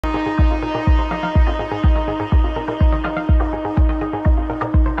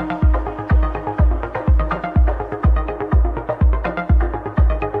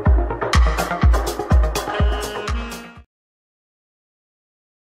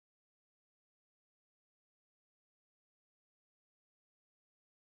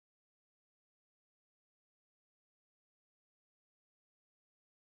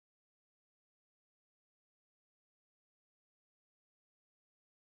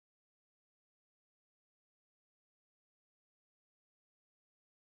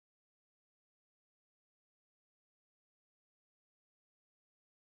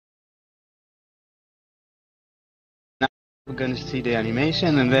going to see the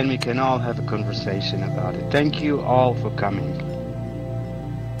animation and then we can all have a conversation about it. Thank you all for coming.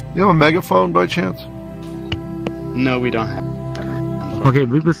 You have a megaphone by chance? No, we don't have. Okay,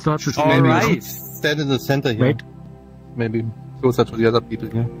 we will start this. All right. Stand in the center here. Wait. Maybe closer to the other people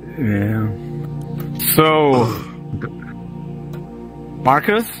here. Yeah. So,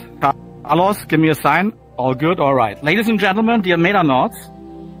 Marcus, Carlos, give me a sign. All good, all right. Ladies and gentlemen, dear Metanauts,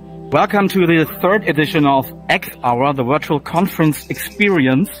 welcome to the third edition of X Hour, the virtual conference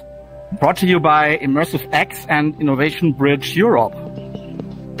experience, brought to you by Immersive X and Innovation Bridge Europe.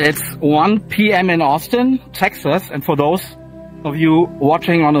 It's 1 p.m. in Austin, Texas, and for those of you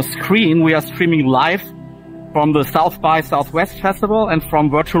watching on a screen, we are streaming live from the South by Southwest Festival and from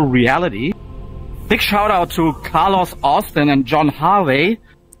virtual reality. Big shout out to Carlos Austin and John Harvey,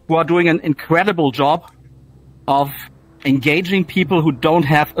 who are doing an incredible job of engaging people who don't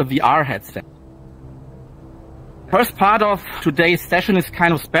have a VR headset. First part of today's session is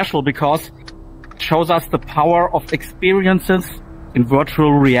kind of special because it shows us the power of experiences in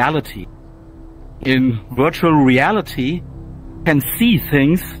virtual reality. In virtual reality, we can see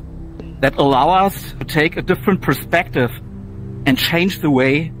things that allow us to take a different perspective and change the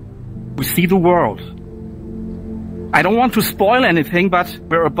way we see the world. I don't want to spoil anything, but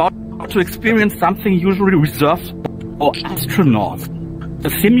we're about to experience something usually reserved for astronauts. A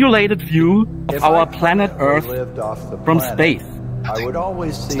simulated view of our planet Earth from space. I would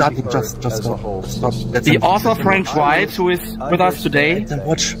always see Starting the just Earth as a whole system. The author Frank White, who is with us today,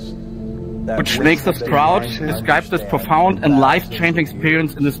 which makes us proud, describes this profound and life-changing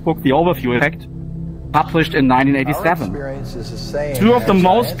experience in this book, The Overview Effect, published in 1987. Two of the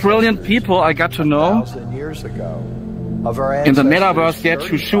most brilliant people I got to know in the Metaverse yet,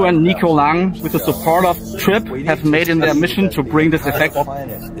 ShuShu and Niko Lang, with the support of Trip, have made in their mission to bring this effect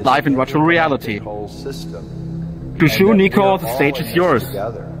live in virtual reality. ShuShu, Niko, the stage is yours.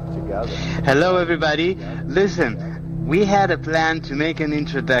 Hello everybody. Listen, we had a plan to make an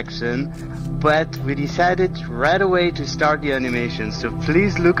introduction, but we decided right away to start the animation. So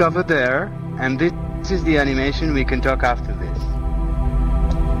please look over there, and this is the animation. We can talk after this.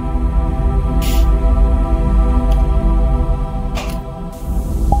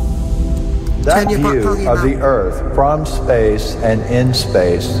 That view of the Earth from space and in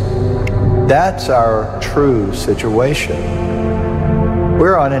space, that's our true situation.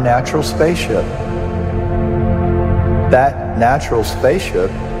 We're on a natural spaceship. That natural spaceship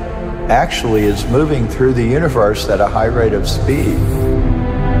actually is moving through the universe at a high rate of speed.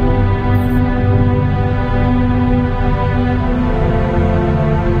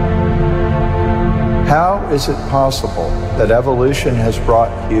 How is it possible that evolution has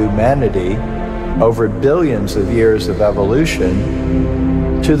brought humanity, over billions of years of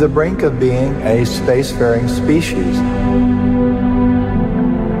evolution, to the brink of being a spacefaring species?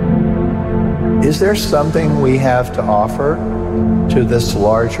 Is there something we have to offer to this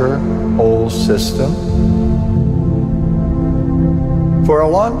larger whole system? For a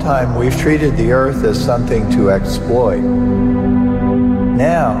long time, we've treated the Earth as something to exploit.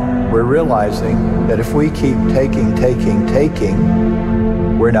 Now, we're realizing that if we keep taking,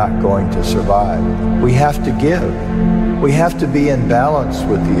 we're not going to survive. We have to give. We have to be in balance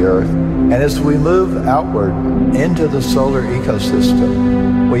with the Earth. And as we move outward into the solar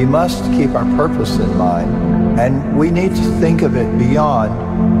ecosystem, we must keep our purpose in mind. And we need to think of it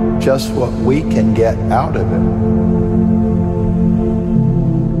beyond just what we can get out of it.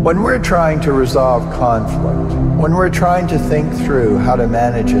 When we're trying to resolve conflict, when we're trying to think through how to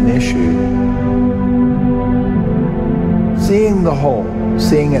manage an issue, seeing the whole,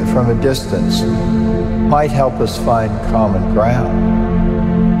 seeing it from a distance, might help us find common ground.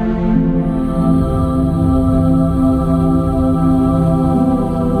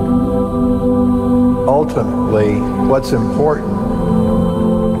 Ultimately, what's important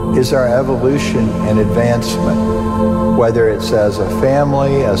is our evolution and advancement, whether it's as a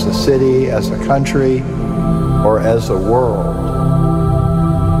family, as a city, as a country, or as a world.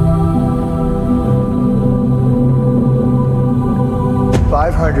 In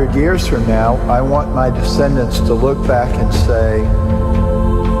 500 years from now, I want my descendants to look back and say,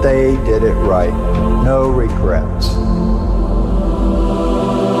 they did it right, no regrets.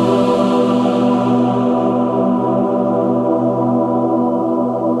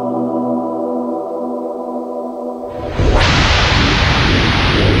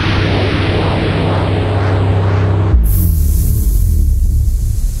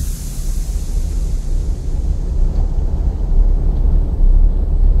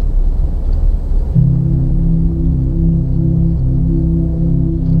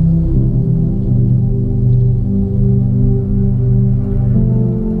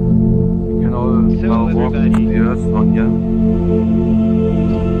 Sonia.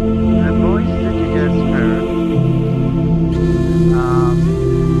 The voice that you just heard,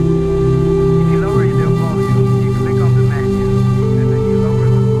 if you lower the volume, you click on the menu, and then you lower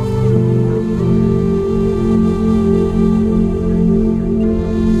the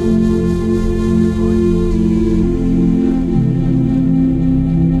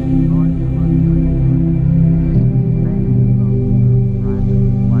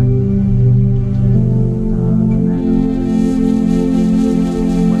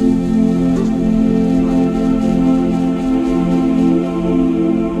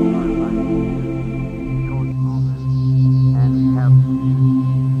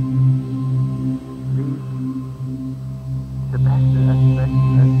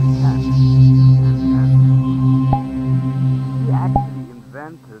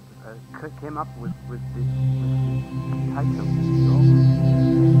came up with this title.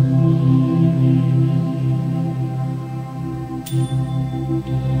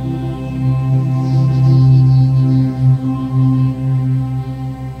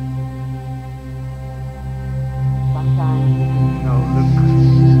 Sometimes,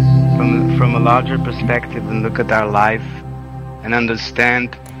 look from a larger perspective and look at our life and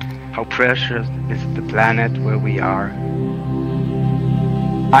understand how precious is the planet where we are.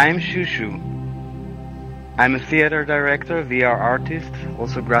 I'm ShuShu. I'm a theater director, VR artist,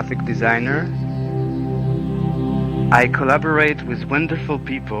 also graphic designer. I collaborate with wonderful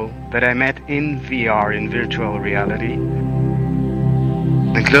people that I met in VR, in virtual reality.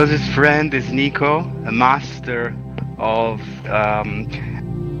 My closest friend is Niko, a master of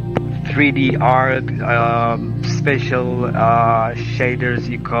 3D art, spatial shaders,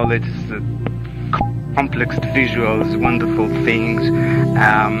 you call it, complex visuals, wonderful things,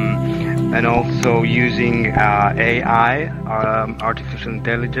 and also using AI, artificial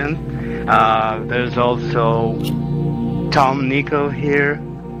intelligence. There's also Tom Niko here,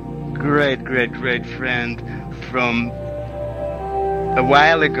 great friend from a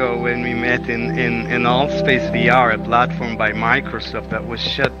while ago when we met in Allspace VR, a platform by Microsoft that was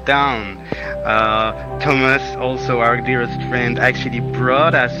shut down. Thomas, also our dearest friend, actually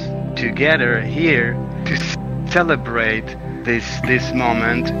brought us together here to celebrate this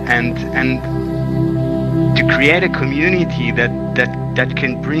moment and to create a community that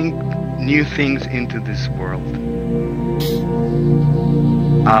can bring new things into this world.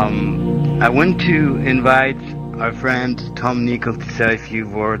 I want to invite our friend Tom Niko to say a few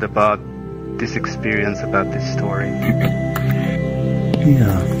words about this experience, about this story.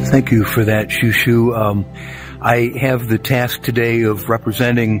 Yeah, thank you for that, ShuShu. I have the task today of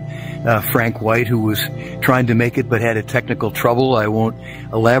representing Frank White, who was trying to make it but had a technical trouble I won't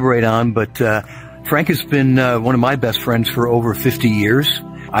elaborate on. But Frank has been one of my best friends for over 50 years.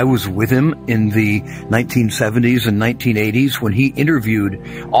 I was with him in the 1970s and 1980s when he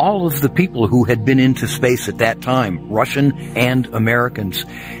interviewed all of the people who had been into space at that time, Russian and Americans.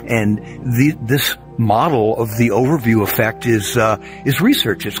 And this model of the overview effect is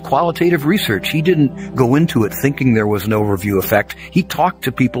research. It's qualitative research. He didn't go into it thinking there was an overview effect. He talked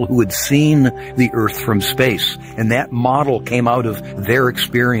to people who had seen the Earth from space, and that model came out of their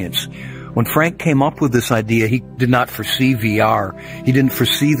experience. When Frank came up with this idea, he did not foresee VR. He didn't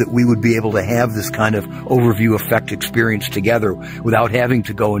foresee that we would be able to have this kind of overview effect experience together without having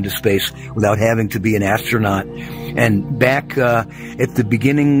to go into space, without having to be an astronaut. And back at the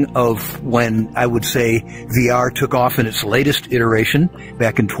beginning of when I would say VR took off in its latest iteration,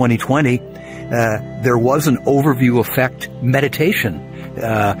 back in 2020, there was an overview effect meditation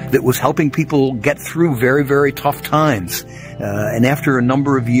that was helping people get through very, very tough times. And after a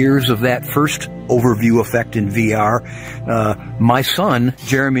number of years of that first overview effect in VR, my son,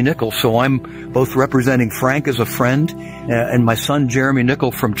 Jeremy Nickel, so I'm both representing Frank as a friend, and my son, Jeremy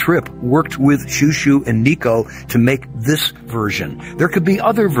Nickel from Trip, worked with ShuShu and Niko to make this version. There could be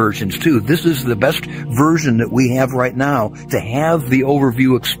other versions too. This is the best version that we have right now to have the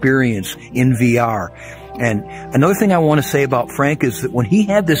overview experience in VR. And another thing I want to say about Frank is that when he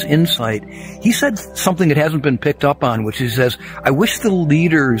had this insight, he said something that hasn't been picked up on, which he says, I wish the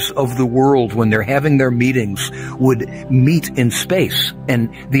leaders of the world, when they're having their meetings, would meet in space.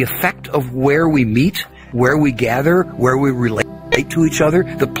 And the effect of where we meet, where we gather, where we relate to each other,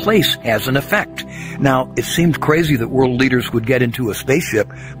 the place has an effect. Now, it seems crazy that world leaders would get into a spaceship,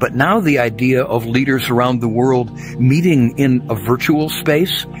 but now the idea of leaders around the world meeting in a virtual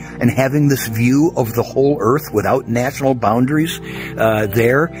space and having this view of the whole Earth without national boundaries,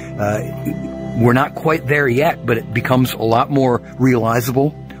 we're not quite there yet, but it becomes a lot more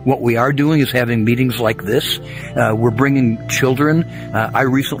realizable. what we are doing is having meetings like this. We're bringing children. I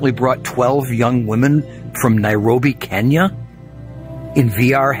recently brought 12 young women from Nairobi, Kenya, in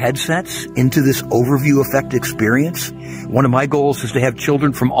VR headsets into this overview effect experience. One of my goals is to have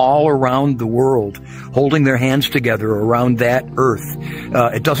children from all around the world holding their hands together around that earth.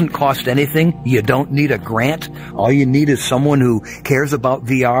 It doesn't cost anything. You don't need a grant. All you need is someone who cares about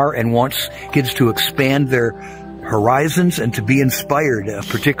VR and wants kids to expand their horizons and to be inspired,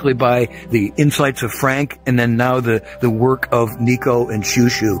 particularly by the insights of Frank and then now the work of Niko and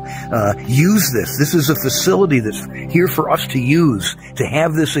ShuShu. Use this. This is a facility that's here for us to use, to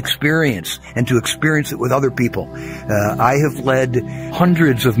have this experience and to experience it with other people. I have led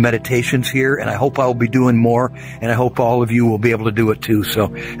hundreds of meditations here, and I hope I'll be doing more, and I hope all of you will be able to do it too. So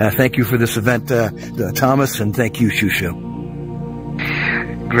thank you for this event, Thomas, and thank you, ShuShu.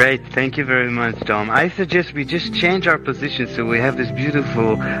 Great, thank you very much, Tom. I suggest we just change our position so we have this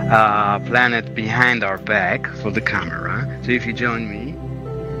beautiful planet behind our back for the camera. So if you join me.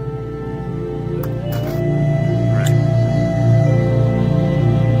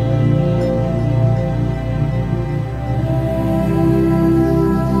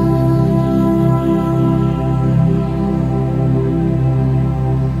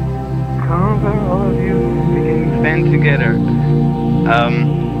 Come over, all of you. We can stand together.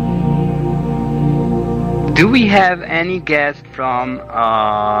 Do we have any guests from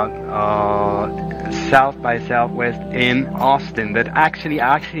South by Southwest in Austin that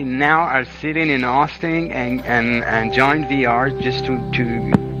actually now are sitting in Austin and join VR just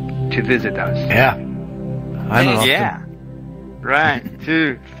to visit us? Yeah, I'm in Austin. Yeah, right.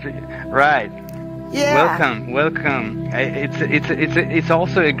 2, 3, right. Yeah. Welcome. It's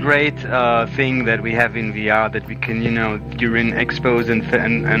also a great thing that we have in VR that we can, during expos and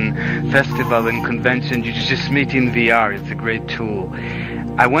festival and convention, you just meet in VR. It's a great tool.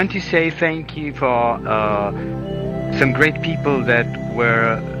 I want to say thank you for some great people that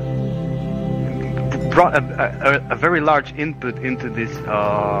brought a very large input into this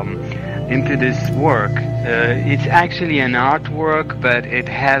work. It's actually an artwork, but it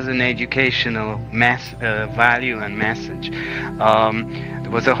has an educational value and message. There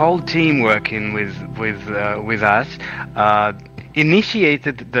was a whole team working with us.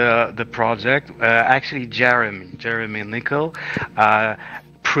 Initiated the project. Actually, Jeremy Nickel,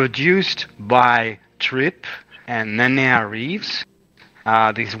 produced by Trip and Nanea Reeves.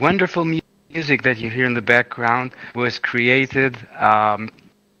 This wonderful music that you hear in the background was created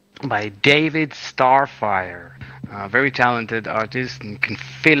by David Starfire, a very talented artist, and you can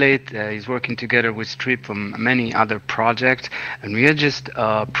feel it. He's working together with Strip from many other projects, and we are just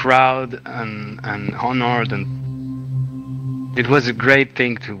proud and honored, and it was a great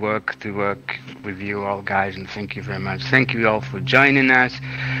thing to work with you all, guys, and thank you very much. Thank you all for joining us.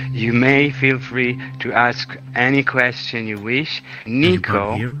 You may feel free to ask any question you wish.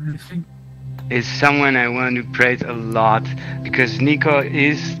 Niko is someone I want to praise a lot, because Niko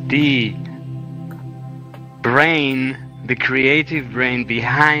is the brain, the creative brain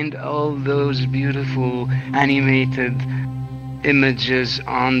behind all those beautiful animated images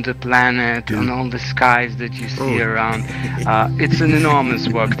on the planet, on all the skies that you see around. It's an enormous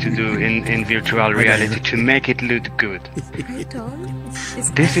work to do in virtual reality to make it look good.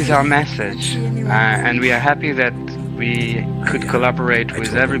 This is our message, and we are happy that we could collaborate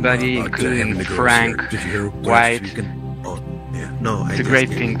with everybody, including Frank White. It's a great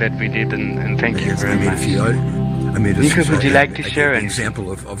thing that we did, and thank you very much. Niko, would you like to share an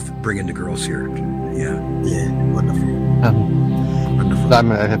example of bringing the girls here? Yeah, wonderful.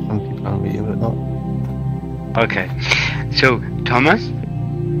 I have some people on me, but no. Okay, so Thomas.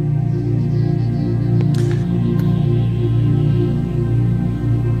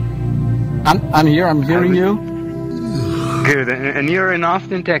 I'm here. I'm hearing you. Good, and you're in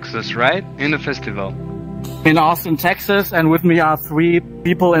Austin, Texas, right? In the festival. In Austin, Texas, and with me are 3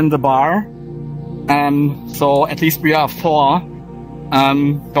 people in the bar. So at least we are 4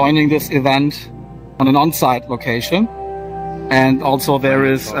 joining this event on an on-site location. And also there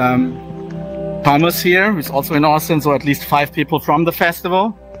is Thomas here, who's also in Austin, so at least 5 people from the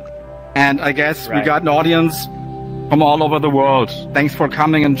festival. And I guess we got an audience from all over the world. Thanks for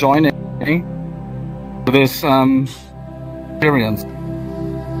coming and joining this experience.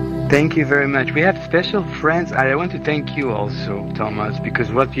 Thank you very much. We have special friends. I want to thank you also, Thomas,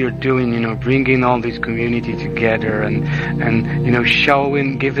 because what you're doing, bringing all this community together and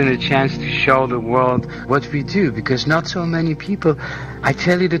showing, giving a chance to show the world what we do, because not so many people, I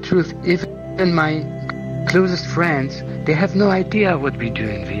tell you the truth, even my closest friends, they have no idea what we do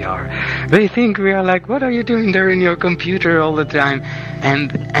in VR. They think we are like, what are you doing there in your computer all the time?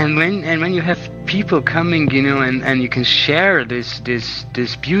 And when you have people coming, you know, and you can share this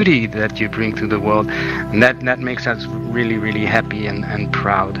beauty that you bring to the world, and that makes us really, really happy and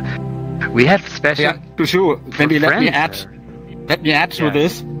proud. We have special. Yeah, ShuShu, maybe let me add to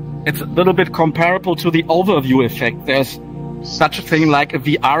this. It's a little bit comparable to the overview effect. There's such a thing like a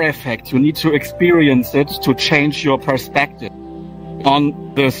VR effect. You need to experience it to change your perspective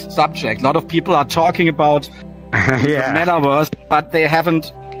on this subject. A lot of people are talking about the Metaverse, but they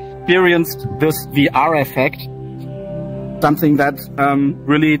haven't experienced this VR effect. Something that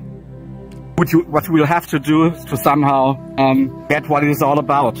really what we'll have to do to somehow get what it is all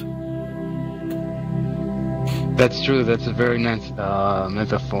about. That's true. That's a very nice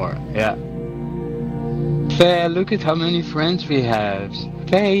metaphor. Yeah. Faye, look at how many friends we have.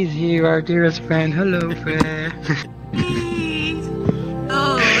 Faye is here, our dearest friend. Hello, Faye.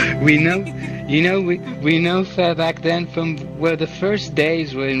 We know Faye back then from the first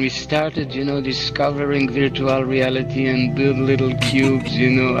days when we started, you know, discovering virtual reality and build little cubes,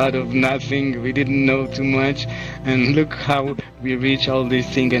 you know, out of nothing. We didn't know too much, and look how we reach all these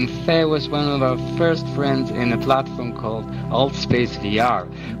things. And Faye was one of our first friends in a platform called Alt Space VR.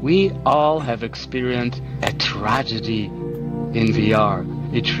 We all have experienced a tragedy in VR.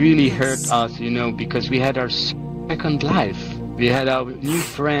 It really hurt us, you know, because we had our second life. We had our new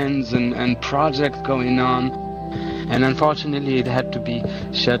friends and projects going on, and unfortunately it had to be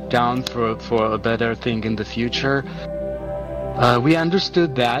shut down for a better thing in the future. We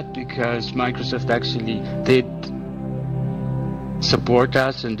understood that because Microsoft actually did support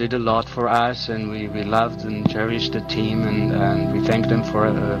us and did a lot for us, and we loved and cherished the team, and we thank them for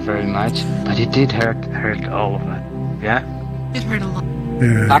very much. But it did hurt all of us. Yeah? It hurt a lot.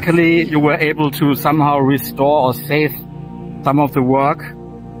 Luckily, you were able to somehow restore or save some of the work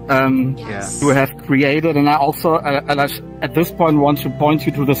you have created. And I also, at this point, want to point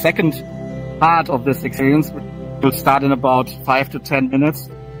you to the second part of this experience, which will start in about 5 to 10 minutes,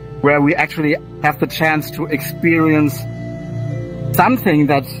 where we actually have the chance to experience something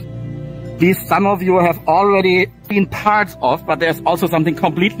that at least some of you have already been parts of, but there's also something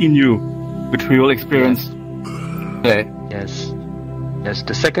completely new, which we will experience today. Yes. Yes,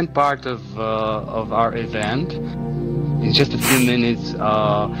 the second part of our event, in just a few minutes,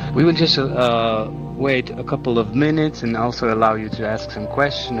 we will just wait a couple of minutes and also allow you to ask some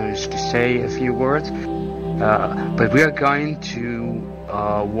questions or to say a few words. But we are going to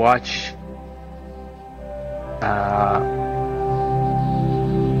watch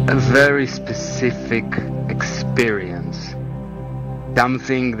a very specific experience,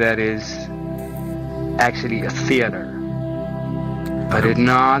 something that is actually a theater, but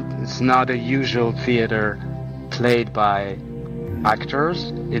it's not a usual theater played by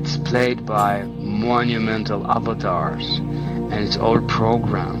actors. It's played by monumental avatars, and it's all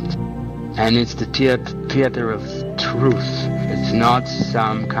programmed, and it's the theater of truth. It's not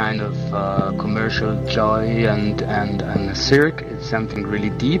some kind of commercial joy and a cirque. It's something really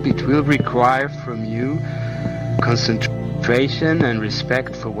deep. It will require from you concentration and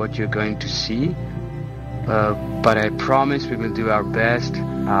respect for what you're going to see, but I promise we will do our best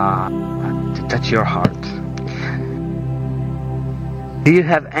to touch your heart. Do you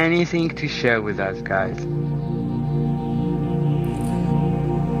have anything to share with us, guys?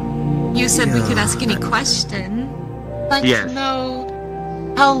 You said we could ask any question. I'd like Yes. to know,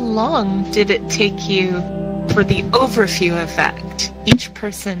 how long did it take you for the overview effect, each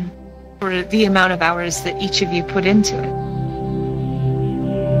person, for the amount of hours that each of you put into it?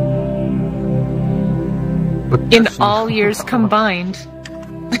 In all years combined.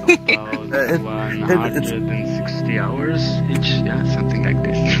 About 160 hours each, yeah, something like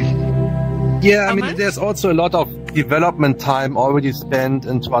this. Yeah, I How mean, much? there's also a lot of development time already spent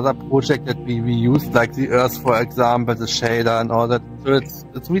into other projects that we use, like the Earth, for example, the shader and all that. So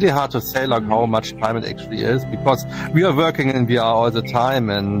it's really hard to say like how much time it actually is, because we are working in VR all the time,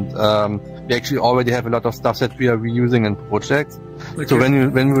 and we actually already have a lot of stuff that we are reusing in projects. Okay. So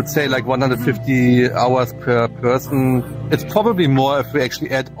when you would say like 150 hours per person, it's probably more if we actually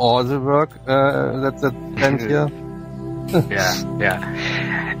add all the work that's spent here. Yeah.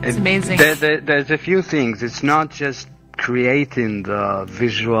 It's amazing. There's a few things. It's not just creating the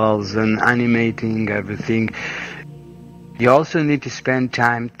visuals and animating everything. You also need to spend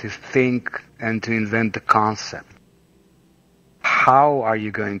time to think and to invent the concept. How are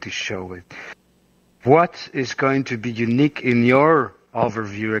you going to show it? What is going to be unique in your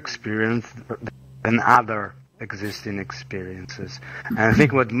overview experience than other existing experiences? And I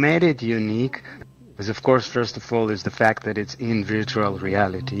think what made it unique is, of course, first of all, is the fact that it's in virtual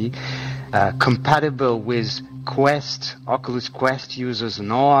reality, compatible with Oculus Quest users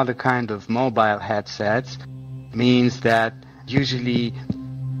and all other kind of mobile headsets means that usually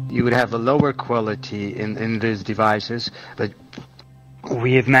you would have a lower quality in these devices, but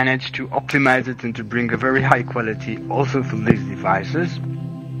we have managed to optimize it and to bring a very high quality also to these devices.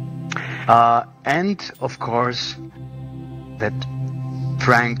 And of course, that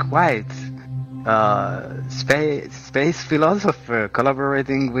Frank White, space philosopher,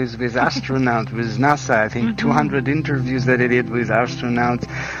 collaborating with astronauts, with NASA, I think 200 interviews that he did with astronauts.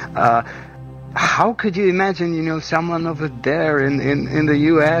 How could you imagine, someone over there in the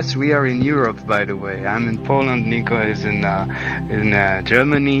US? We are in Europe, by the way. I'm in Poland. Niko is in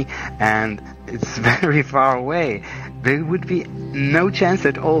Germany, and it's very far away. There would be no chance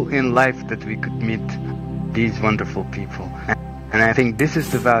at all in life that we could meet these wonderful people. And I think this is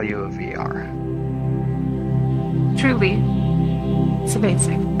the value of VR. Truly. It's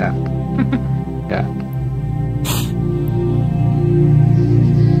amazing. Yeah. Yeah.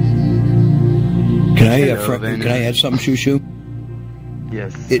 Can I add something, ShuShu?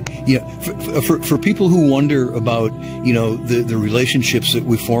 Yes. For people who wonder about the relationships that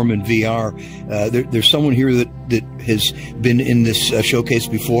we form in VR, there's someone here that has been in this showcase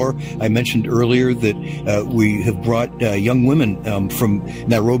before. I mentioned earlier that we have brought young women from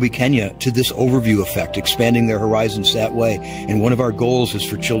Nairobi, Kenya, to this overview effect, expanding their horizons that way. And one of our goals is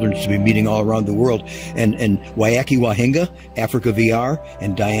for children to be meeting all around the world. And Wayaki Wahinga, Africa VR,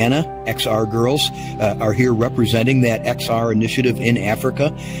 and Diana, XR Girls, are here representing that XR initiative in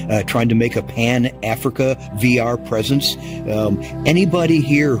Africa, trying to make a pan-Africa VR presence. Anybody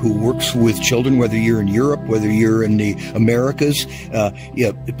here who works with children, whether you're in Europe, whether you're in the Americas,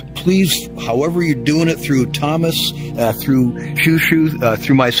 please, however you're doing it, through Thomas, through ShuShu,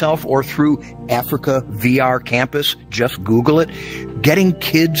 through myself, or through Africa VR Campus, just Google it. Getting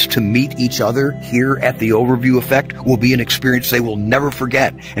kids to meet each other here at the Overview Effect will be an experience they will never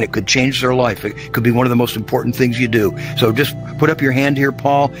forget, and it could change their life. It could be one of the most important things you do. So just put up your hand here,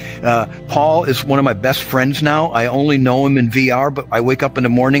 Paul. Paul is one of my best friends now. I only know him in VR, but I wake up in the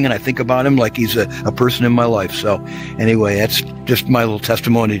morning and I think about him like he's a person in my life. So anyway, that's just my little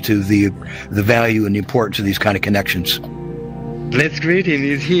testimony to the value and the importance of these kind of connections. Let's greet him.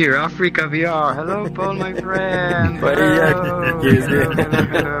 He's here. Africa VR. Hello, Paul, my friend. Hello. Good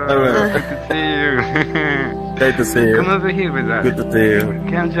to see you. Great to see you. Come over here with us. Good to see you.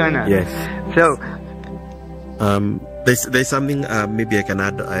 Come join us. Yes. So, there's something maybe I can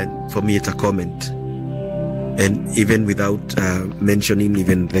add. For me, it's a comment. And even without mentioning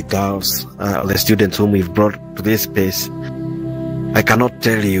even the girls, the students whom we've brought to this space, I cannot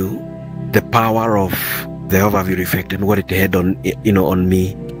tell you the power of the Overview Effect and what it had on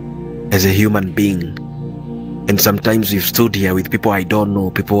me as a human being. And sometimes we've stood here with people I don't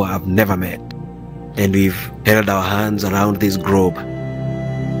know, people I've never met, and we've held our hands around this globe.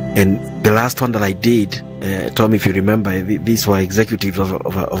 And the last one that I did, Tom, if you remember, these were executives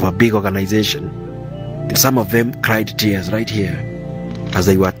of a big organization. And some of them cried tears right here as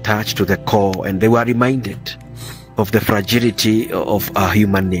they were touched to the core, and they were reminded of the fragility of our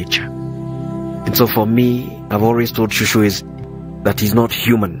human nature. And so for me, I've always told ShuShu that he's not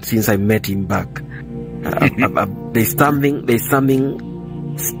human since I met him back. There's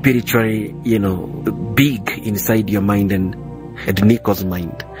something spiritually, big inside your mind and Niko's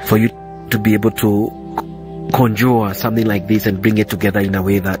mind, for you to be able to conjure something like this and bring it together in a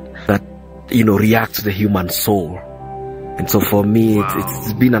way that reacts to the human soul. And so for me, wow,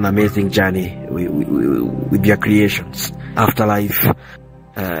 it's been an amazing journey with your creations. Afterlife.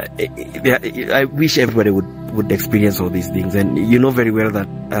 I wish everybody would experience all these things. And you know very well that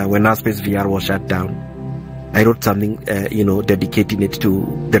when our space VR was shut down, I wrote something, dedicating it to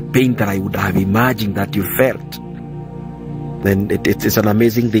the pain that I would have imagined that you felt. Then it's an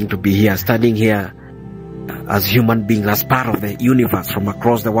amazing thing to be here, standing here as human beings, as part of the universe from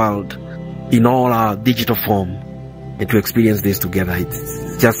across the world, in all our digital form, and to experience this together.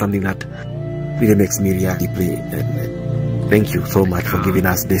 It's just something that really makes me react deeply. Thank you so much for giving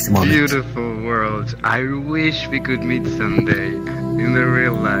us this moment. Beautiful world. I wish we could meet someday in the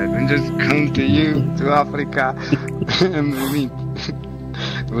real life and just come to you, to Africa, and meet.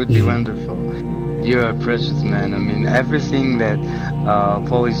 It would be wonderful. You're a precious man. I mean, everything that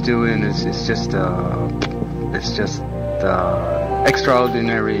Paul is doing is just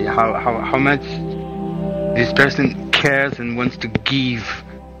extraordinary. How much this person cares and wants to give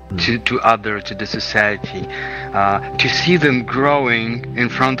to the society, to see them growing in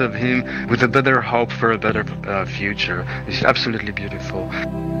front of him with a better hope for a better future. It's absolutely beautiful.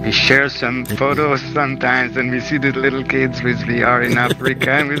 He shares some photos sometimes, and we see the little kids with VR in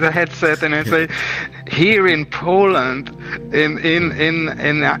Africa and with a headset, and I say, here in Poland, in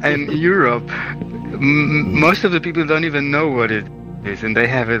Europe, most of the people don't even know what it is, and they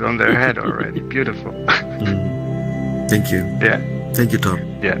have it on their head already. Beautiful. Thank you. Yeah. Thank you, Tom.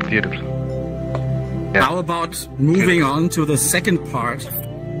 Yeah, beautiful. Yeah. How about moving on to the second part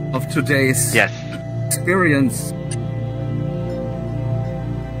of today's experience?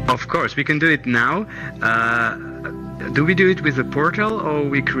 Of course, we can do it now. Do we do it with a portal, or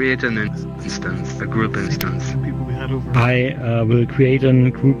we create an instance, a group instance? I will create a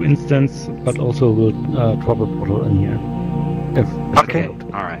group instance, but also will drop a portal in here. Okay.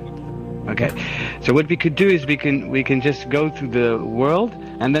 All right. Okay. So what we could do is we can just go through the world,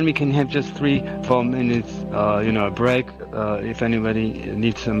 and then we can have just 3-4 minutes, a break. If anybody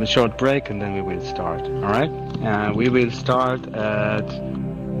needs a short break, and then we will start. All right. We will start at.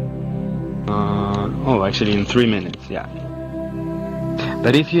 Actually, in 3 minutes. Yeah.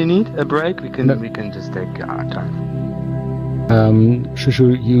 But if you need a break, we can just take our time.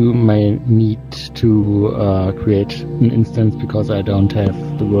 ShuShu, you may need to create an instance because I don't have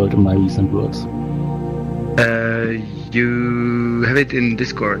the world in my recent worlds. You have it in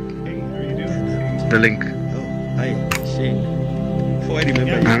Discord. The link.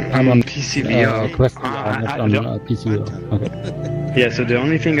 I'm on PC VR. I'm not on PC VR. Okay. Yeah, so the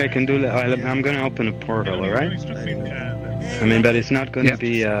only thing I can do, I'm going to open a portal, alright? I mean, but it's not going to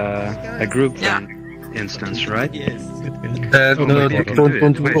be a group instance, right? Yes. Don't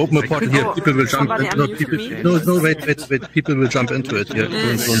open a portal here. People will jump into it. Wait. People will jump into it here.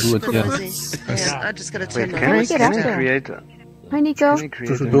 Don't do it here. Yeah, I just got to turn Can I create Hi, Niko.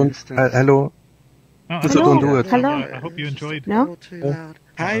 Hello. Hello. Don't do it. Hello. I hope you enjoyed. No?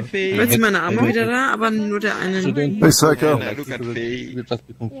 Hi, Faye. Jetzt ist meine Arme wieder da, aber nur der eine. Hey, Psycho. We'll just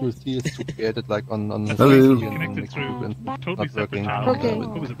be confused. He is too created like on Hello. Connected through totally separate Okay.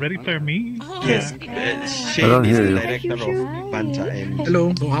 What was it, Ready Player Me? Yes. I don't hear you.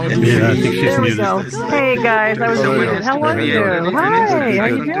 Hello. Yeah, I think she's There we muted. go. Hey guys, I was muted. How are you? Hi, how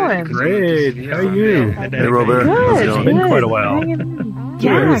you doing? Great. How are you? Hey, Robert. Good. It's been quite a while.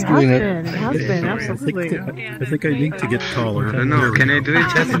 Yeah, it has been, absolutely. I think I need to get taller. I don't know, can I do it?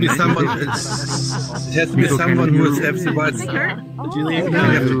 It has to be someone. It has to be someone who has the rights. You have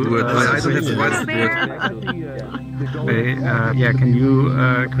to do it. I don't have the rights to do it. Can you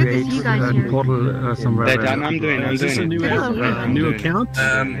create a portal somewhere? I'm doing Is this a new account?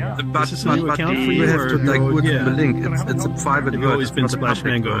 But you have to like go to the link. It's a private You've word. always been Splash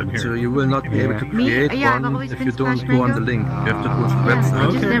Mango in here. So you will not be able to create one if you don't go on the link. You have to go to the website.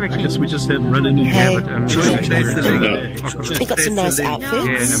 Okay, I guess we just hadn't run into Hey. Just change the link. They got some nice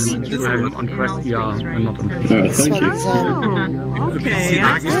outfits. I'm on Quest VR and not on PC. This one's, Okay.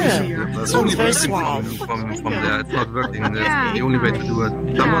 this one's very suave. From there, it's not working. That's the only way to do it.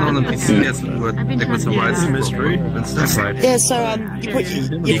 Someone on the PC has to do it. Like with the rights mystery. That's right. Yeah, so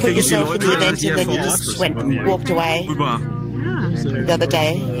you put yourself in the event and then you just walked away the other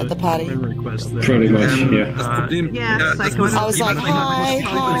day at the party. Pretty much, yeah. I was like, hi,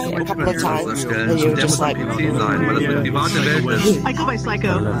 a couple of times, and you were just like, I go by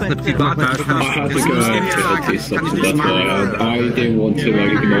Psycho, but I didn't want to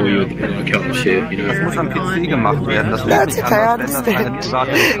ignore you kind of shit, you know. Das muss am PC gemacht werden. That's okay, I understand.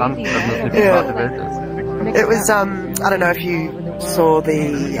 It was, I don't know if you saw the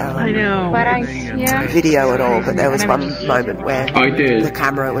video at all, but there was one moment where the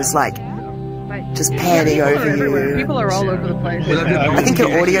camera was like just panning over you. people are all over the place. I think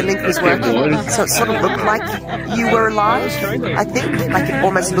your audio link was working, so it sort of looked like you were alive. I think, like it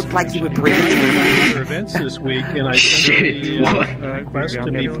almost looked like you were breathing. Events this week, and I sent a request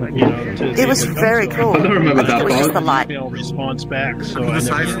to me from It was very cool. I think it was just the light response back, so I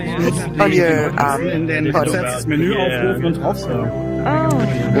never on your body. Wow,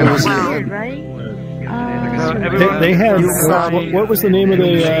 right? They had what was the name of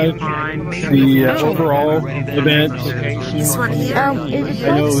the overall event? This one here. I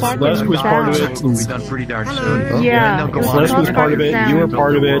know Les was part of it. We've done pretty darn soon. Yeah. Les was part of it. You were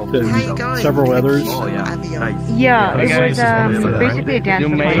part of it, and several others. Yeah, it was basically a dance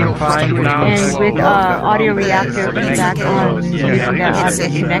performance, and with audio reactor feedback on using the Connect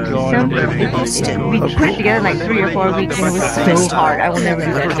system. We put it together in like 3 or 4 weeks, and it was so hard. I will never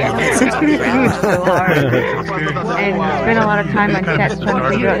do that again. It was so hard. and spent a lot of time on chats trying to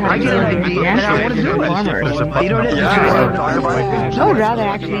figure out how to deal with these dancers and performers. I would rather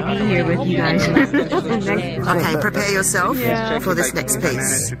actually be here with you guys. Okay, prepare yourself for this next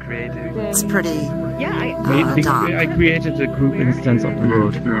piece. It's pretty dark. I created a group instance of the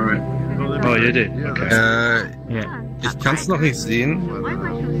world. Oh, you did? Okay. Ich kann es noch nicht sehen.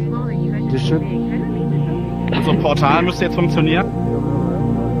 Also Portal müsste jetzt funktionieren.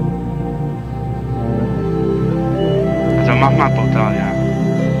 Also mach mal Portal, ja.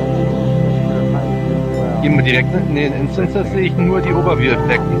 Gehen wir direkt in den Instances, sehe ich nur die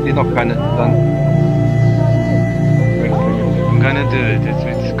Overview-Effekte. Ich sehe noch keine Instanz. I'm gonna do it. It's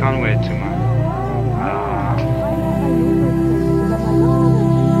can't wait too much.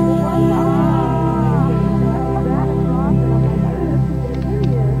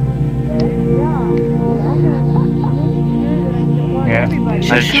 Yeah.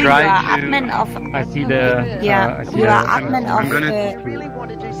 I'll try to. Admin of. I see the. Yeah, you are admin of. Really want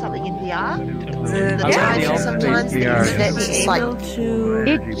to do something in VR? Yeah, sometimes it's like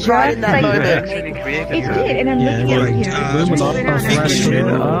it just right in that moment. It did, and I'm looking at it here.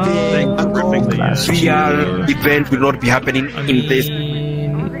 VR event will not be happening in this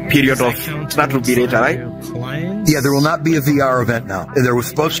period of. That will be later, right? Yeah, there will not be a VR event now. There was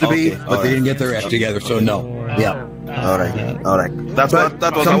supposed to be, but they didn't get their act together, so no. Yeah. All right. That was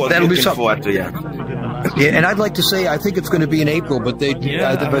what I was looking forward to. Yeah, and I'd like to say I think it's going to be in April, but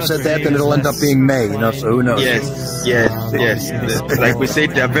if I said that, then it'll end up being May. So who knows? Yes. Like we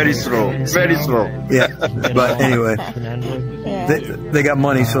said, they're very slow. Yeah, but anyway, they got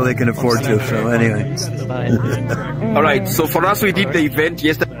money, so they can afford to. So anyway. All right. So for us, we did the event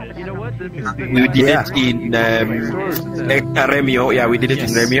yesterday. We did it in Remio. Yeah, we did it in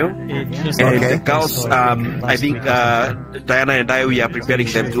Remio. And the girls, I think Diana and I, we are preparing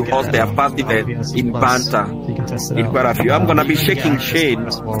them to host their first event in Banta, in quite a few. I'm going to be shaking Shane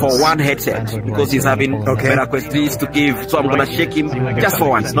for one headset because he's having MetaQuest 3s to give. So I'm going to shake him just for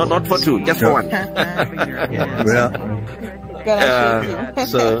one, not for two, just for one.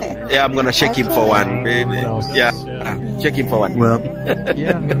 So yeah, I'm gonna shake him for one. Yeah, shake him for one. Well,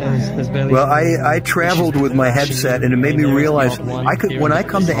 I traveled with my headset, and it made me realize I could, when I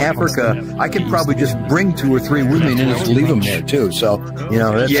come to Africa, I could probably just bring 2 or 3 with me and then just leave them there too. So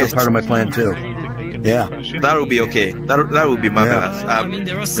that's a part of my plan too. Yeah, that will be okay. That will be marvelous.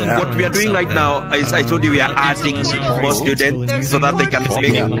 What we are doing right now is, I told you, we are adding more students so that they can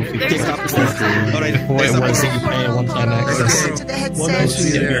make take up.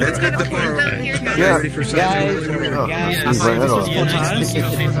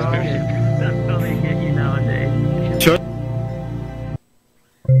 Sure.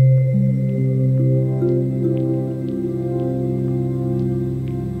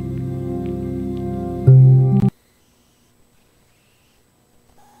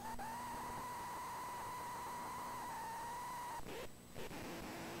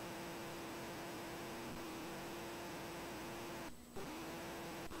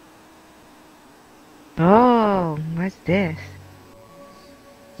 Oh, what's this?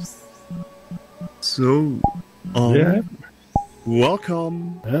 So,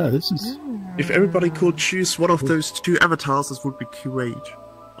 welcome. Yeah, this is. If everybody could choose one of those 2 avatars, this would be great.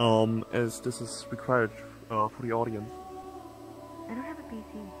 As this is required for the audience. I don't have a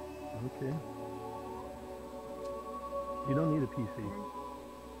PC. Okay. You don't need a PC.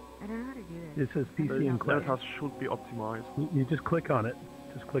 I don't know how to do this. It says PC in class. Avatars should be optimized. You just click on it.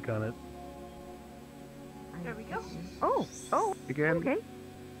 Just click on it. There we go. Oh. Again. Okay.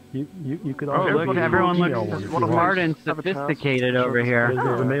 You could Oh, look, everyone looks smart and sophisticated over here.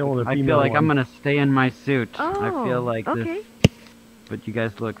 I feel like I'm gonna stay in my suit. I feel like this, but you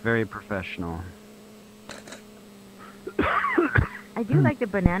guys look very professional. I do like the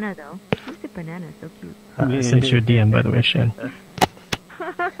banana though. Who's the banana? So cute. I sent you a DM, by the way, Shane.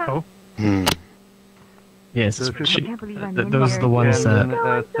 Oh? Yes, those are the ones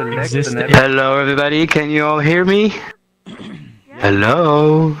that exist. Hello, everybody. Can you all hear me?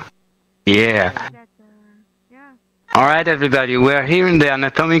 Hello. Yeah. All right, everybody. We're here in the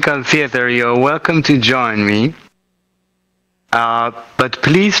anatomical theater. You're welcome to join me. But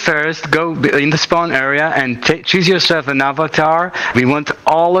please first go in the spawn area and choose yourself an avatar. We want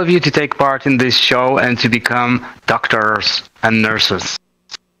all of you to take part in this show and to become doctors and nurses.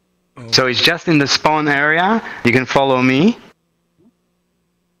 So it's just in the spawn area. You can follow me.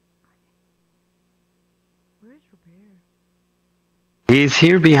 He's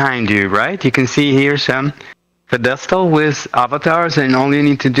here behind you, right? You can see here some pedestal with avatars, and all you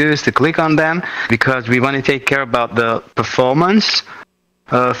need to do is to click on them because we want to take care about the performance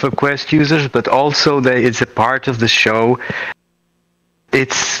for Quest users, but also that it's a part of the show.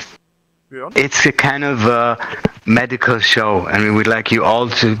 It's a kind of a medical show, and we would like you all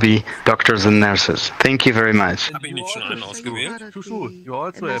to be doctors and nurses. Thank you very much. Habe ich nicht schon einen ausgewählt? ShuShu, you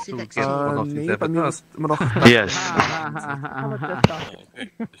also have to get one of these Nee, bei mir avatars. ist immer noch... Yes.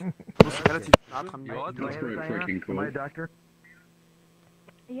 Du musst relativ nah dran bleiben. Am I a doctor?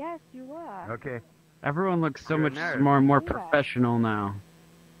 Yes, you are. Okay. Everyone looks so much more professional now.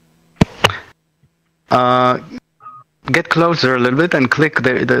 Get closer a little bit and click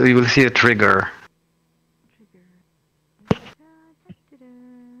there. You will see a trigger.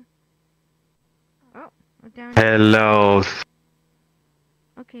 Oh, down. Hello.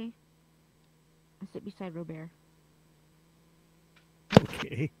 Okay. I'll sit beside Robert.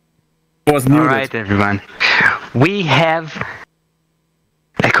 Okay. All right, everyone. We have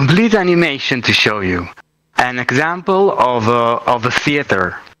a complete animation to show you. An example of a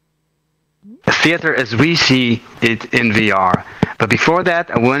theater. A theater as we see it in VR. But before that,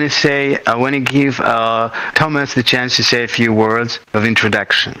 I want to give Thomas the chance to say a few words of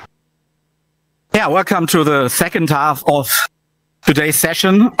introduction. Yeah, welcome to the second half of today's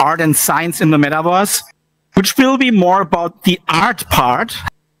session, Art and Science in the Metaverse, which will be more about the art part.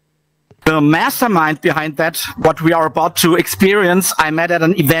 The mastermind behind that, what we are about to experience, I met at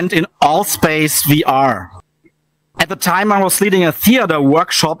an event in Allspace VR. At the time, I was leading a theater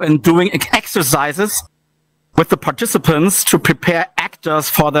workshop and doing exercises with the participants to prepare actors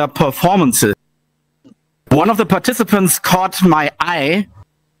for their performances. One of the participants caught my eye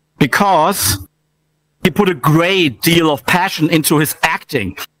because he put a great deal of passion into his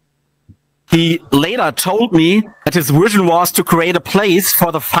acting. He later told me that his vision was to create a place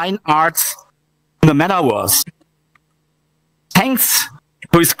for the fine arts in the Metaverse. Thanks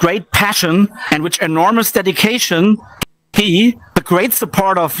to his great passion and with enormous dedication, he, the great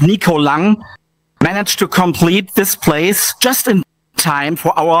support of Niko Lang, managed to complete this place just in time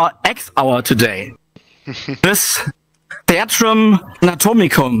for our X Hour today. This Theatrum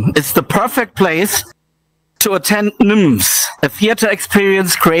Anatomicum is the perfect place to attend Nymphs, a theater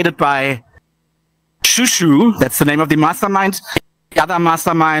experience created by ShuShu, that's the name of the mastermind, the other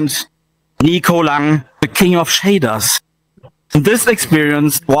mastermind, Niko Lang, the king of shaders. This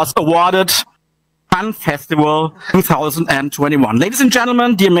experience was awarded Fun Festival 2021. Ladies and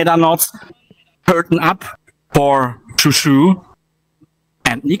gentlemen, dear Metanauts, curtain up for ShuShu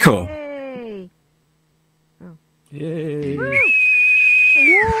and Niko. Yay! Yay!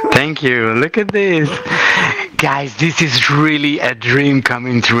 Thank you. Look at this. Guys, this is really a dream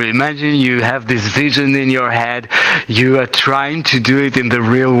coming true. Imagine you have this vision in your head. You are trying to do it in the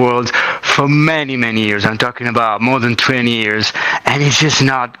real world for many, many years. I'm talking about more than 20 years. And it's just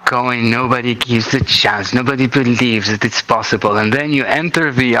not going. Nobody gives the chance. Nobody believes that it's possible. And then you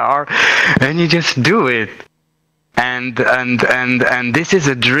enter VR and you just do it. And this is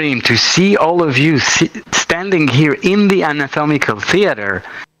a dream to see all of you standing here in the anatomical theater.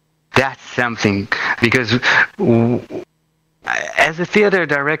 That's something, because as a theater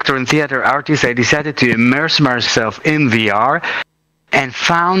director and theater artist, I decided to immerse myself in VR and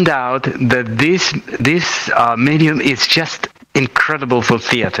found out that this medium is just incredible for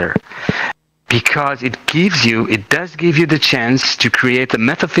theater. Because it does give you the chance to create a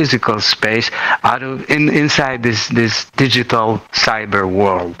metaphysical space inside this digital cyber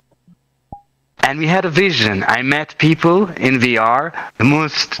world. And we had a vision. I met people in VR, the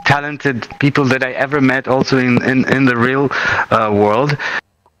most talented people that I ever met, also in the real world.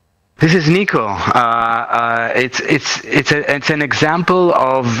 This is Niko. It's an example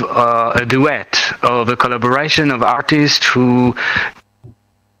of a duet, of a collaboration of artists who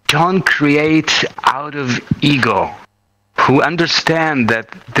don't create out of ego, who understand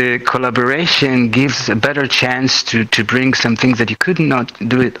that the collaboration gives a better chance to bring some things that you could not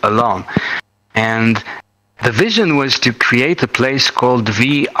do it alone. And the vision was to create a place called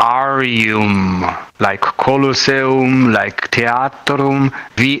VRium, like Colosseum, like Theatrum,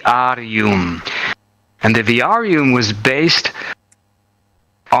 VRium. And the VRium was based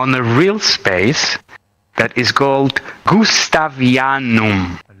on a real space that is called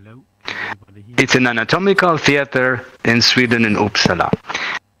Gustavianum. It's an anatomical theater in Sweden, in Uppsala.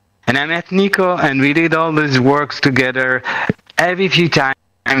 And I met Niko, and we did all these works together. Every few times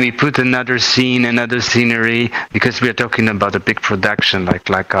we put another scene, another scenery, because we are talking about a big production,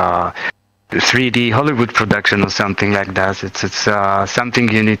 like a 3D Hollywood production or something like that. It's something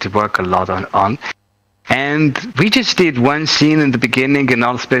you need to work a lot on. And we just did one scene in the beginning in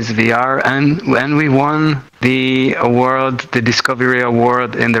Allspace VR, and we won the award, the Discovery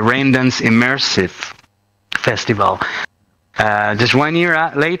Award, in the Raindance Immersive Festival. Just 1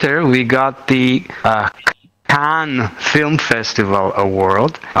 year later, we got the Cannes Film Festival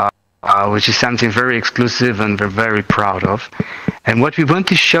Award, which is something very exclusive and we're very proud of. And what we want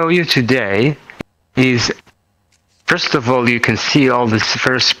to show you today is, first of all, you can see all this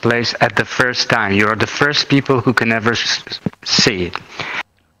first place at the first time. You are the first people who can ever see it.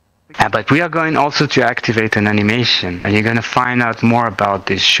 But we are going also to activate an animation, and you're going to find out more about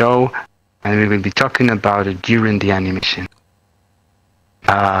this show, and we will be talking about it during the animation.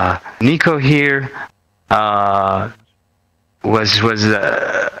 Niko here was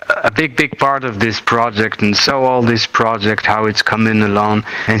a big part of this project, and saw all this project, how it's coming along,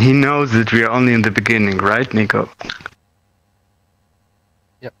 and he knows that we are only in the beginning, right, Niko?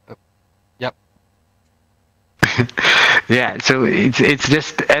 Yep. Yep. Yeah, so it's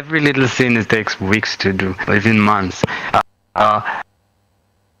just every little thing it takes weeks to do, or even months.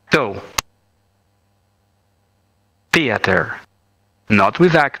 So, theater, not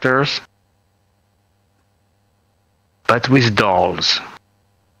with actors, but with dolls,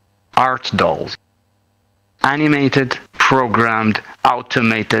 art dolls, animated, programmed,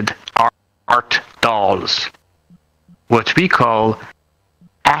 automated art dolls, what we call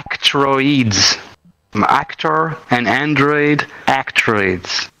actroids. Actor and android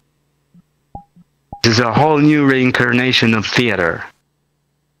actroids. This is a whole new reincarnation of theater.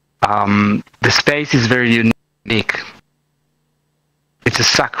 The space is very unique. It's a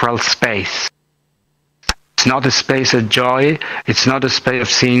sacral space. It's not a space of joy. It's not a space of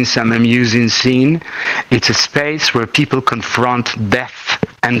seeing some amusing scene. It's a space where people confront death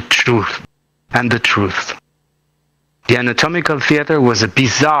and truth, and the truth. The anatomical theater was a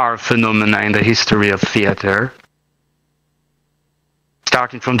bizarre phenomenon in the history of theater.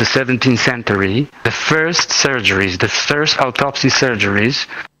 Starting from the 17th century, the first surgeries, the first autopsy surgeries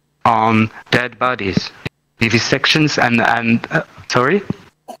on dead bodies, vivisections sorry?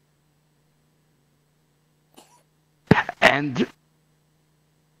 And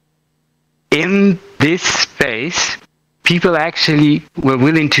in this space, people actually were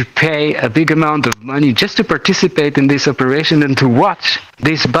willing to pay a big amount of money just to participate in this operation and to watch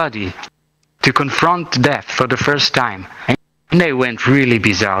this body, to confront death for the first time. And they went really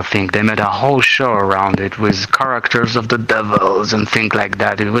bizarre things. They made a whole show around it with characters of the devils and things like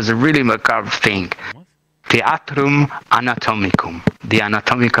that. It was a really macabre thing. Theatrum anatomicum, the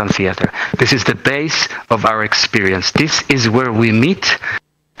anatomical theater. This is the base of our experience. This is where we meet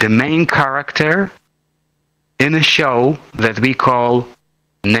the main character in a show that we call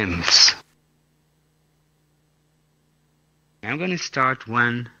Nymphs. I'm going to start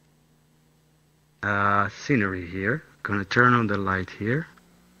one scenery here. Going to turn on the light here.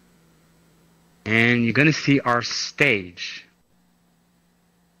 And you're going to see our stage.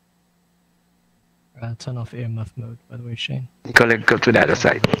 Turn off earmuff mode, by the way, Shane. Niko, go to the other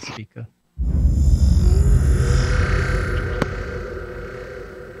side. Speaker.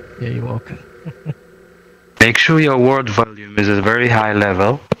 Yeah, you're welcome. Make sure your word volume is at a very high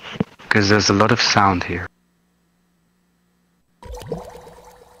level, because there's a lot of sound here.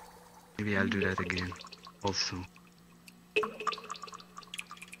 Maybe I'll do that again, also.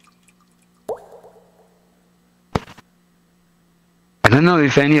 I don't know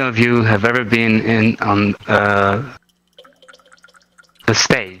if any of you have ever been on the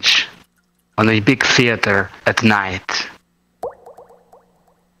stage, on a big theater at night.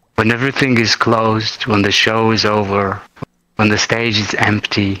 When everything is closed, when the show is over, when the stage is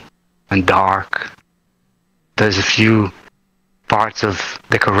empty and dark, there's a few parts of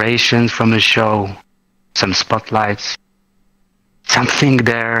decorations from the show, some spotlights. Something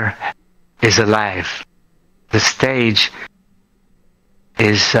there is alive. The stage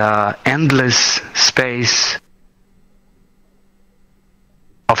is endless space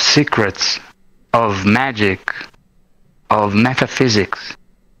of secrets, of magic, of metaphysics.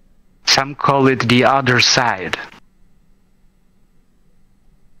 Some call it the other side.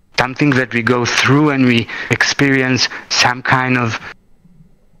 Something that we go through and we experience some kind of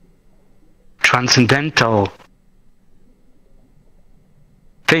transcendental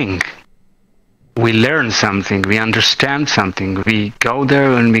thing. We learn something, we understand something, we go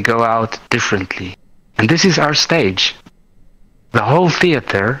there and we go out differently. And this is our stage. The whole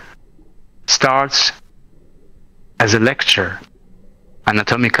theater starts as a lecture,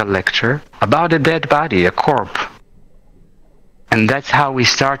 anatomical lecture, about a dead body, a corpse. And that's how we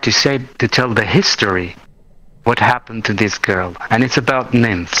start to tell the history, what happened to this girl. And it's about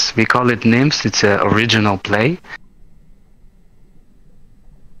nymphs. We call it Nymphs, it's an original play.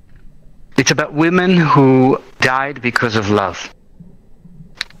 It's about women who died because of love.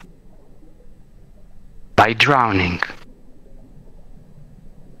 By drowning.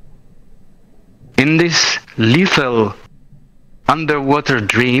 in this lethal underwater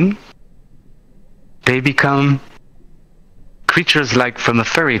dream, they become creatures like from a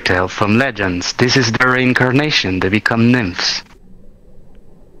fairy tale, from legends. This is their reincarnation. They become nymphs.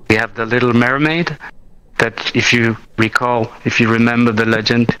 We have the little mermaid that, if you recall, if you remember the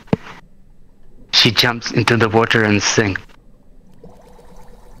legend, she jumps into the water and sings.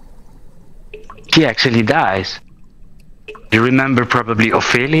 She actually dies. You remember probably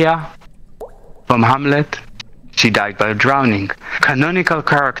Ophelia from Hamlet? She died by drowning. Canonical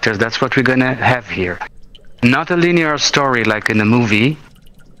characters, that's what we're gonna have here. Not a linear story like in a movie,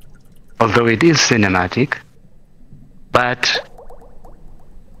 although it is cinematic, but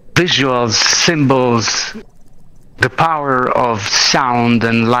visuals, symbols, the power of sound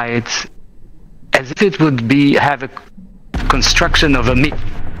and light, as if it would be have a construction of a myth.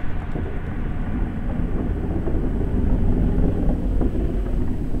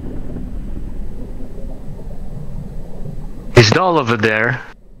 This doll over there,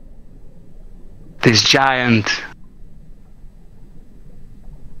 this giant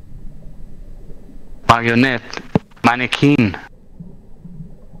marionette, mannequin,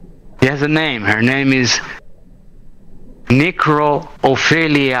 she has a name. Her name is Niko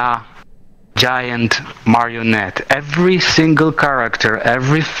Ophelia Giant Marionette. Every single character,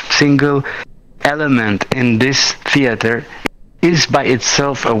 every single element in this theater is by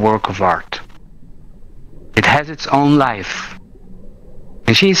itself a work of art. It has its own life.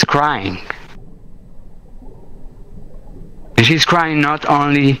 And she's crying. And she's crying not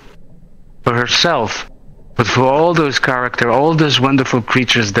only for herself, but for all those characters, all those wonderful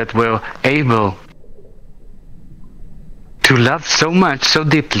creatures that were able to love so much, so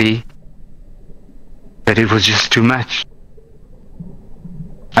deeply, that it was just too much.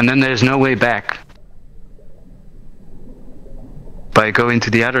 And then there's no way back by going to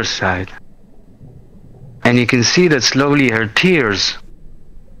the other side. And you can see that slowly her tears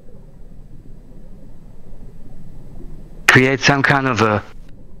create some kind of a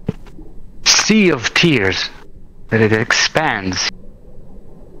sea of tears, that it expands.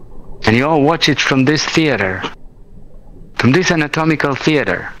 And you all watch it from this theater, from this anatomical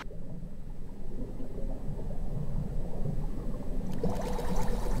theater.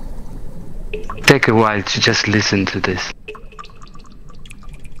 Take a while to just listen to this.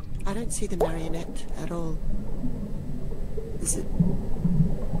 I don't see the marionette at all. Is it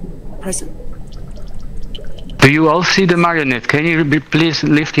present? Do you all see the marionette? Can you please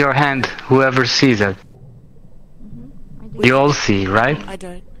lift your hand, whoever sees it? You all see, right? I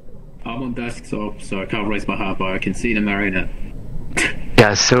don't. I'm on desktop, so I can't raise my hand, but I can see the marionette.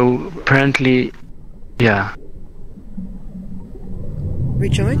 Yeah, so apparently, yeah.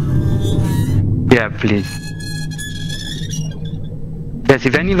 Rejoin? Yeah, please. Yes,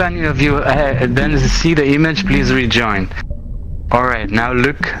 if any one of you then see the image, please rejoin. Alright, now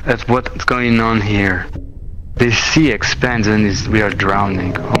look at what's going on here. This sea expands and we are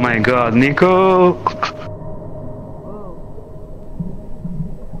drowning. Oh my god, Niko!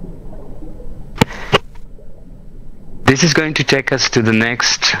 This is going to take us to the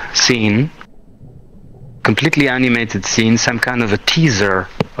next scene. Completely animated scene, some kind of a teaser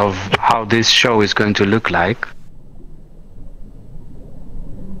of how this show is going to look like.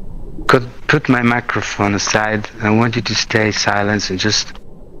 Could put my microphone aside. I want you to stay silent and just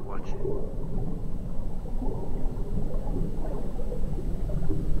watch it.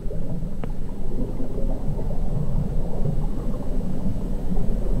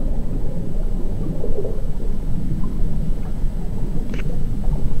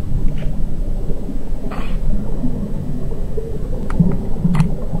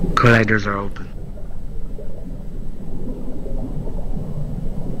 Colliders are open.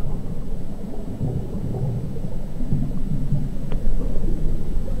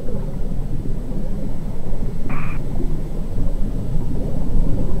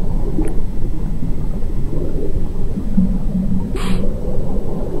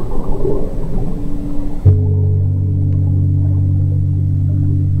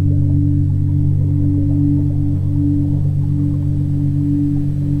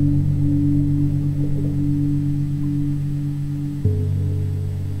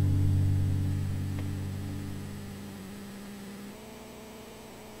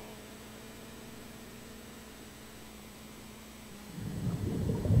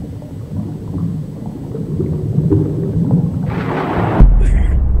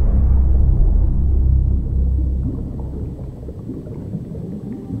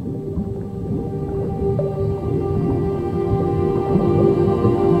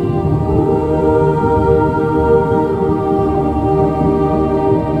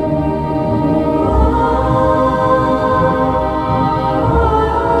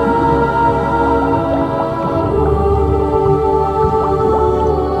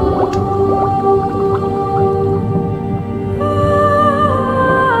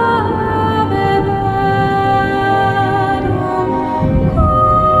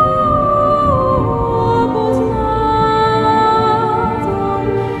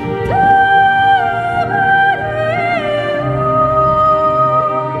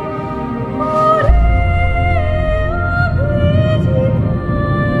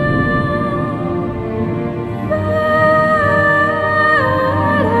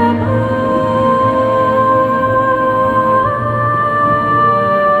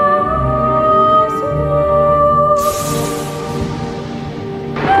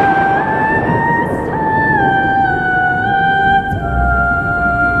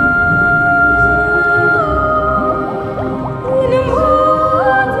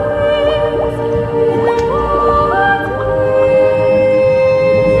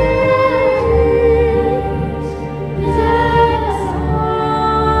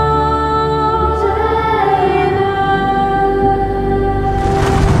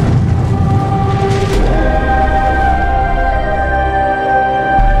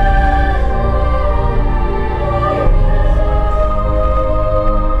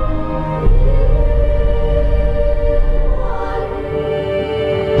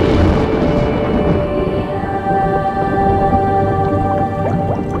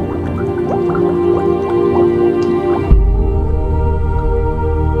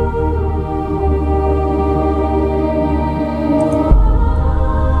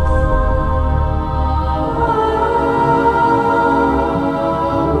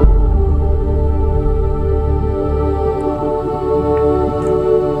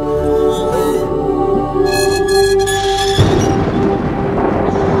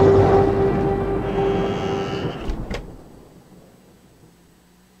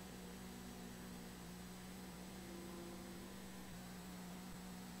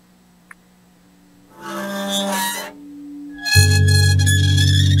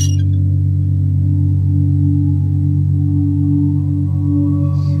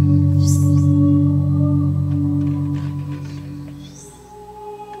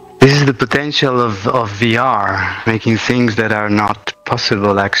 the potential of VR, making things that are not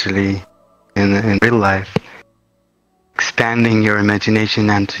possible actually in real life. Expanding your imagination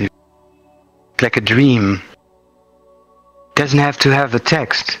into like a dream. It doesn't have to have a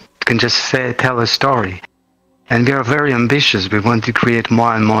text. It can just tell a story. And we are very ambitious. We want to create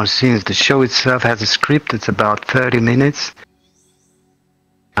more and more scenes. The show itself has a script. It's about 30 minutes.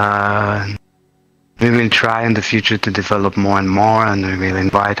 We will try in the future to develop more and more, and we will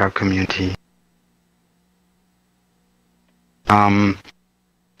invite our community. A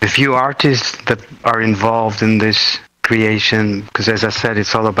few artists that are involved in this creation, because as I said,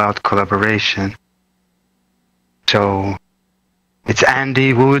 it's all about collaboration. So it's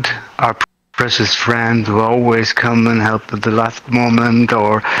Andy Wood, our precious friend, who always come and help at the last moment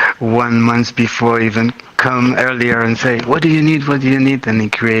or 1 month before, even come earlier and say, what do you need, what do you need? And he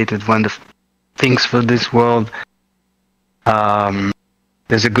created wonderful things for this world.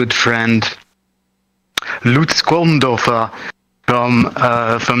 There's a good friend, Lutz Korndorfer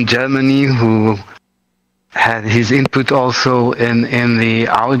from Germany, who had his input also in the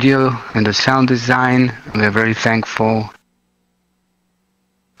audio and the sound design. We're very thankful.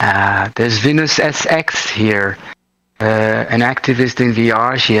 There's Venus SX here, an activist in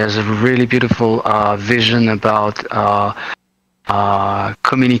VR. She has a really beautiful vision about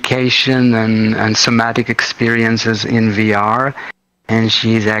communication and somatic experiences in VR, and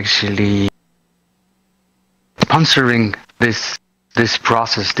she's actually sponsoring this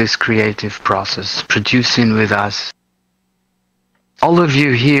process, this creative process, producing with us. All of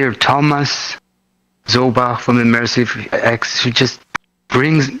you here, Thomas Zobach from Immersive X, who just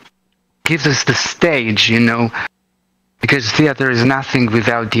gives us the stage, you know, because theater is nothing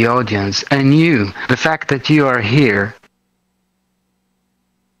without the audience. And you, the fact that you are here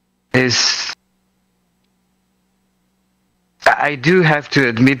is, I do have to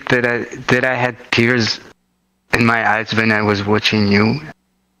admit that I had tears in my eyes when I was watching you.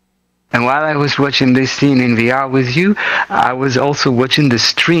 And while I was watching this scene in VR with you, I was also watching the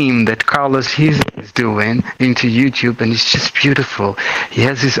stream that Carlos Hiz is doing into YouTube, and it's just beautiful. He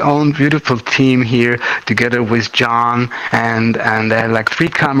has his own beautiful team here together with John, and they have like 3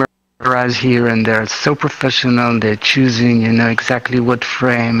 cameras here, and they're so professional. They're choosing, you know, exactly what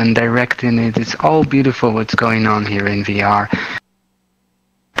frame and directing it. It's all beautiful what's going on here in VR.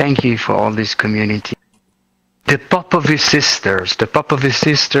 Thank you for all this community. The Popovich sisters. The Popovich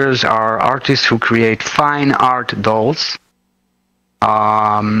sisters are artists who create fine art dolls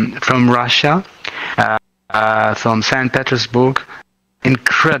from Russia, from St. Petersburg.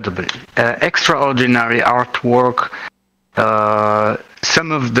 Incredibly, extraordinary artwork.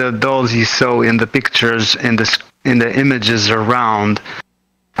 Some of the dolls you saw in the pictures, in the images around.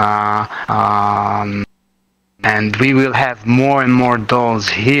 And we will have more and more dolls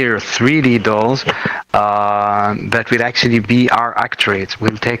here, 3D dolls, that will actually be our actors,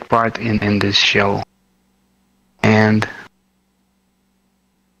 will take part in this show. And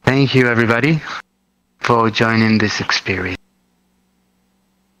thank you, everybody, for joining this experience.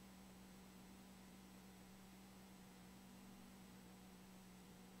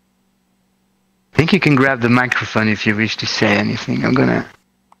 I think you can grab the microphone if you wish to say anything. I'm gonna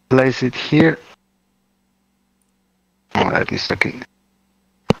place it here. Oh, let me second.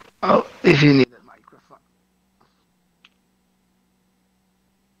 Oh, if you need a microphone.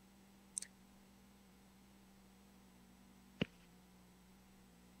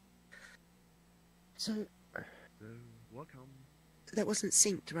 So, that wasn't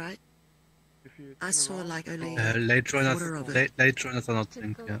synced, right? I saw like only late joiners, quarter of it. late joiners are not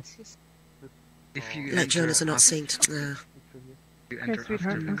synced, yeah. If you Late joiners are not synced. Okay,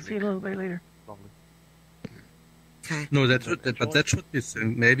 sweetheart, I'll see you a little bit later. Okay. No, that should be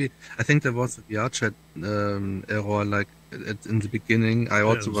synced. Maybe, I think there was a VRChat error, like in the beginning. I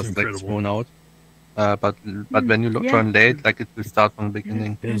also was like thrown out. But when you join late, like it will start from the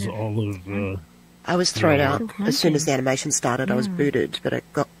beginning. There's all of. I was thrown out as soon as the animation started. I was booted, but it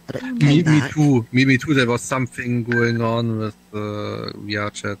came Me back. too. Me too. There was something going on with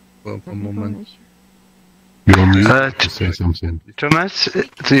VRChat for a moment. You're muted to say something. Thomas,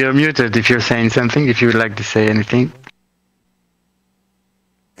 so you're muted if you're saying something, if you would like to say anything.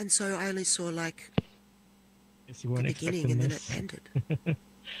 And so I only saw like the beginning and then it ended.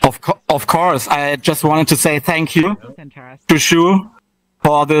 Of course, I just wanted to say thank you to Shu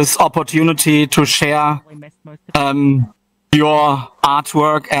for this opportunity to share your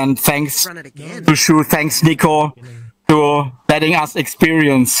artwork, and thanks to Shu, thanks Niko, to letting us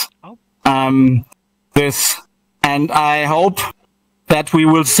experience this. And I hope that we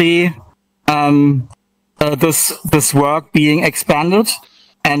will see this work being expanded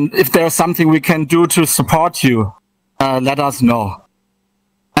And if there's something we can do to support you, let us know.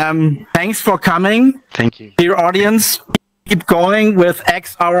 Thanks for coming. Thank you. Dear audience, keep going with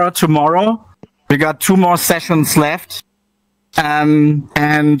X Hour tomorrow. We got 2 more sessions left. Yeah,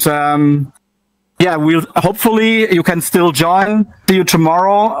 we'll hopefully you can still join. See you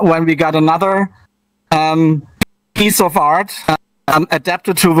tomorrow when we got another piece of art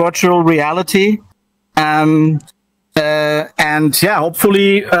adapted to virtual reality. And yeah,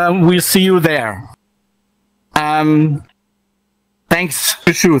 hopefully we'll see you there. Thanks,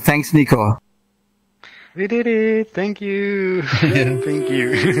 ShuShu. Thanks, Niko. We did it. Thank you. Thank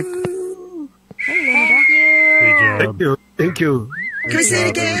you. Thank you. Thank you. Can we see it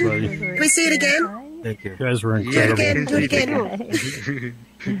again? Can we see it again? Thank you. You guys were Do it incredible. again. Do it again.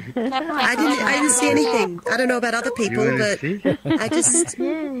 I didn't see anything. I don't know about other people, but I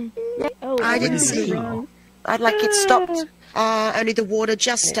didn't see. I'd like it stopped. Only the water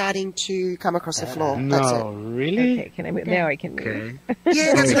just starting to come across the floor. That's it. Really? Okay, can I move? Now I can move. Okay.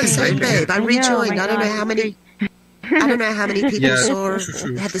 Yeah, that's what I said, babe. I rejoined. I don't know how many. I don't know how many people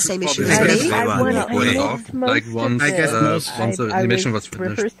had the same issue as me. Like once the animation was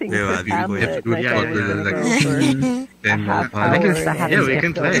finished. We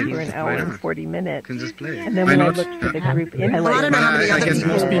can play. For an hour and 40 minutes. Can just play. And then when I looked for the group invite, Well, I don't know how many other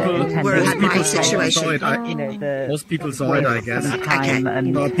people were in my situation. Most people saw it, I guess. Okay.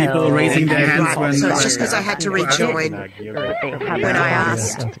 People raising their hands when. So it's just because I had to rejoin when I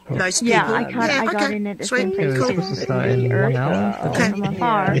asked most people. Yeah, I got in at the same place. Cool. Okay. So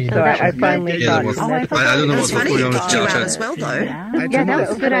I finally thought. I don't know It's funny you got you out as well, though. Yeah, that was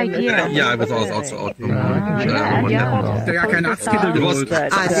a good idea. Yeah, I was also out from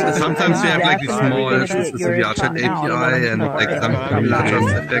sometimes we have like these small issues with the VRChat API and like some community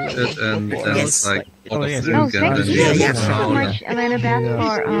just affected and then it's like out of sync and then so much, Elena, back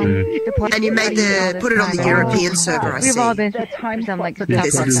for and you made put it on the European server, I see. We've all been times I'm like Yeah. Then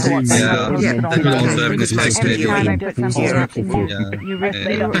we'll also have this like maybe. I put something else and you rip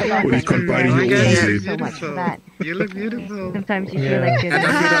it. So much for that. You look beautiful. Sometimes you feel like you're Well,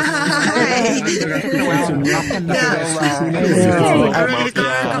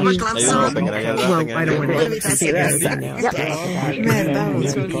 I don't want to see that.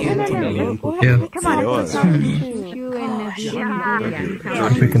 Come on,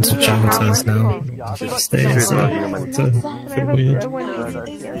 We can switch channels now. Stay inside.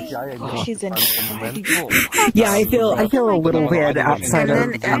 Yeah, I feel a little weird outside of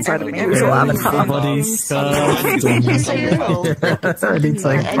my usual avatar.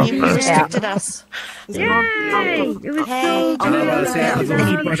 And you restricted us. Yay! It was so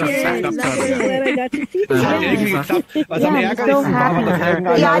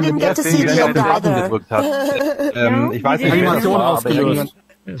Yeah, I didn't get to see the end either. Ich weiß nicht, Animation ausgelöst.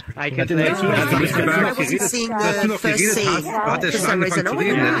 I wasn't seeing the first scene for some reason. Oh,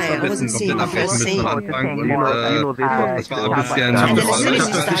 why? I wasn't seeing the first scene. Das war ein bisschen. And then as soon as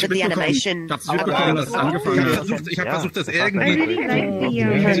you started the animation, Ich habe versucht, das irgendwie zu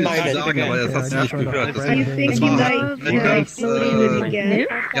sagen, aber das hast du nicht gehört. Das war ganz,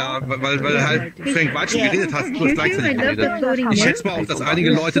 ja, weil halt Frank White schon geredet hat, du hast gleichzeitig geredet. Ich schätze mal auch, dass einige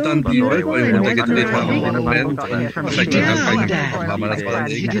Leute dann die runtergedreht haben im Moment und vielleicht nicht ganz reingekommen haben, das war dann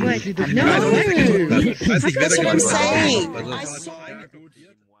irgendwie. Ich weiß nicht, wer da that's what I'm gemacht hat. saying. Also,